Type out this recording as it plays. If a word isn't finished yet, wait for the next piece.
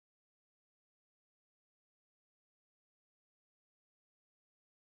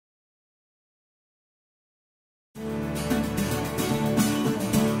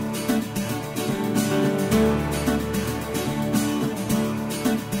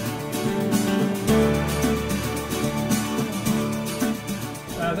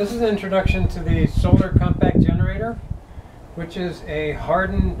This is an introduction to the solar compact generator, which is a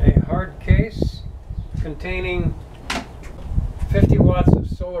hard case containing 50 watts of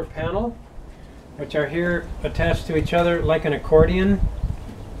solar panel, which are here attached to each other like an accordion,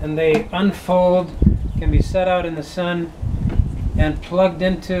 and they unfold, can be set out in the sun and plugged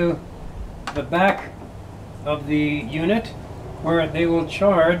into the back of the unit, where they will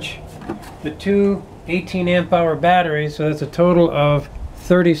charge the two 18 amp hour batteries. So that's a total of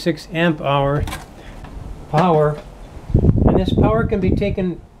 36 amp hour power, and this power can be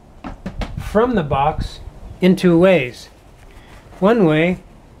taken from the box in two ways. One way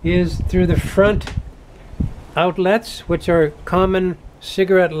is through the front outlets, which are common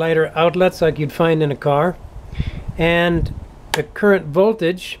cigarette lighter outlets like you'd find in a car, and the current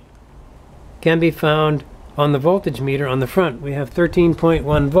voltage can be found on the voltage meter on the front. We have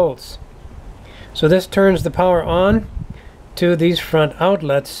 13.1 volts. So this turns the power on to these front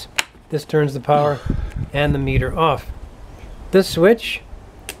outlets. This turns the power and the meter off. This switch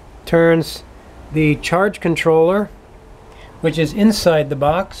turns the charge controller, which is inside the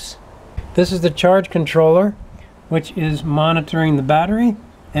box. This is the charge controller, which is monitoring the battery,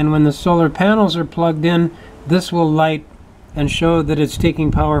 and when the solar panels are plugged in, this will light and show that it's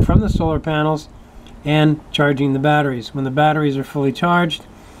taking power from the solar panels and charging the batteries. When the batteries are fully charged,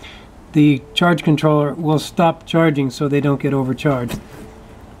 the charge controller will stop charging so they don't get overcharged.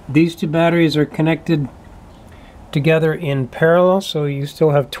 These two batteries are connected together in parallel, so you still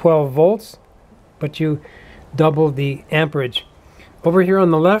have 12 volts, but you double the amperage. Over here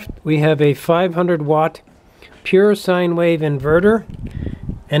on the left, we have a 500 watt pure sine wave inverter.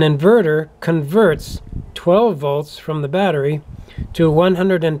 An inverter converts 12 volts from the battery to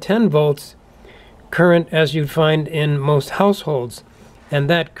 110 volts current, as you'd find in most households. And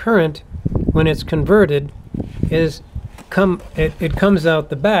that current, when it's converted, it comes out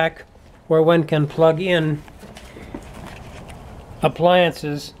the back, where one can plug in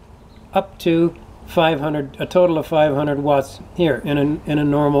appliances up to 500, a total of 500 watts here in a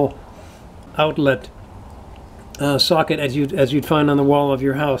normal outlet socket as you'd find on the wall of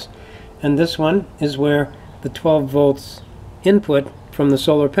your house. And this one is where the 12 volts input from the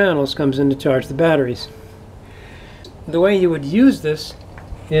solar panels comes in to charge the batteries. The way you would use this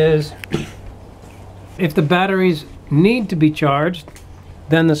is, if the batteries need to be charged,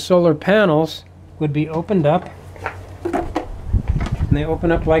 then the solar panels would be opened up, and they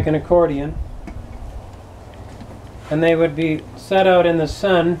open up like an accordion, and they would be set out in the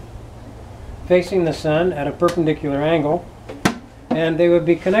sun, facing the sun at a perpendicular angle, and they would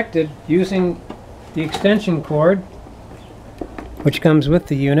be connected using the extension cord which comes with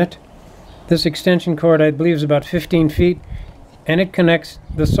the unit. This extension cord, I believe, is about 15 feet, and it connects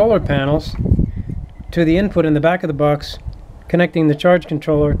the solar panels to the input in the back of the box, connecting the charge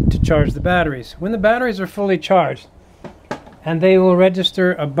controller to charge the batteries. When the batteries are fully charged, and they will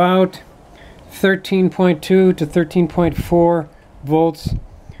register about 13.2 to 13.4 volts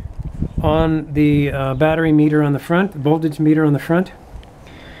on the battery meter on the front, the voltage meter on the front.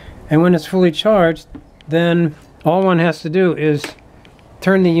 And when it's fully charged, then all one has to do is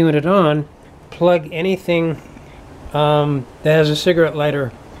turn the unit on, plug anything that has a cigarette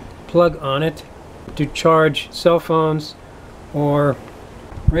lighter plug on it to charge cell phones or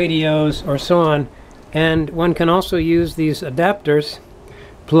radios or so on. And one can also use these adapters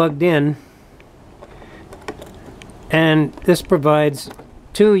plugged in, and this provides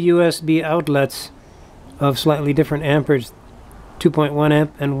two USB outlets of slightly different amperage, 2.1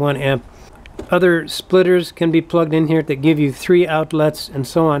 amp and 1 amp. Other splitters can be plugged in here that give you 3 outlets and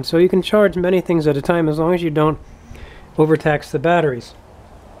so on. So you can charge many things at a time as long as you don't overtax the batteries.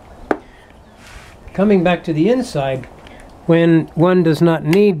 Coming back to the inside, when one does not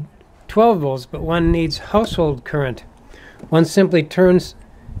need 12 volts but one needs household current, one simply turns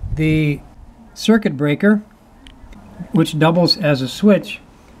the circuit breaker, which doubles as a switch,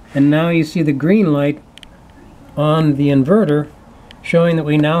 and now you see the green light on the inverter showing that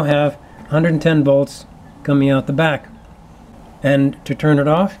we now have 110 volts coming out the back. And to turn it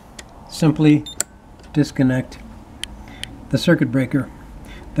off, simply disconnect the circuit breaker.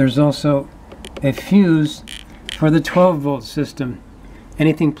 There's also a fuse for the 12 volt system.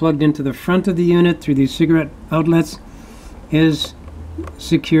 Anything plugged into the front of the unit through these cigarette outlets is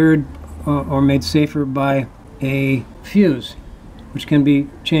secured or made safer by a fuse, which can be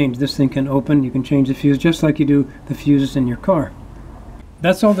changed. This thing can open, you can change the fuse just like you do the fuses in your car.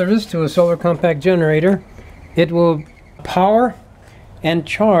 That's all there is to a solar compact generator. It will power and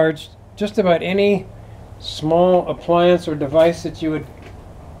charge just about any small appliance or device that you would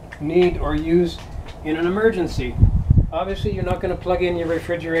need or use in an emergency. Obviously, you're not going to plug in your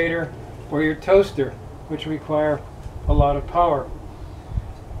refrigerator or your toaster, which require a lot of power.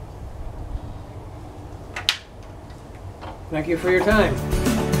 Thank you for your time.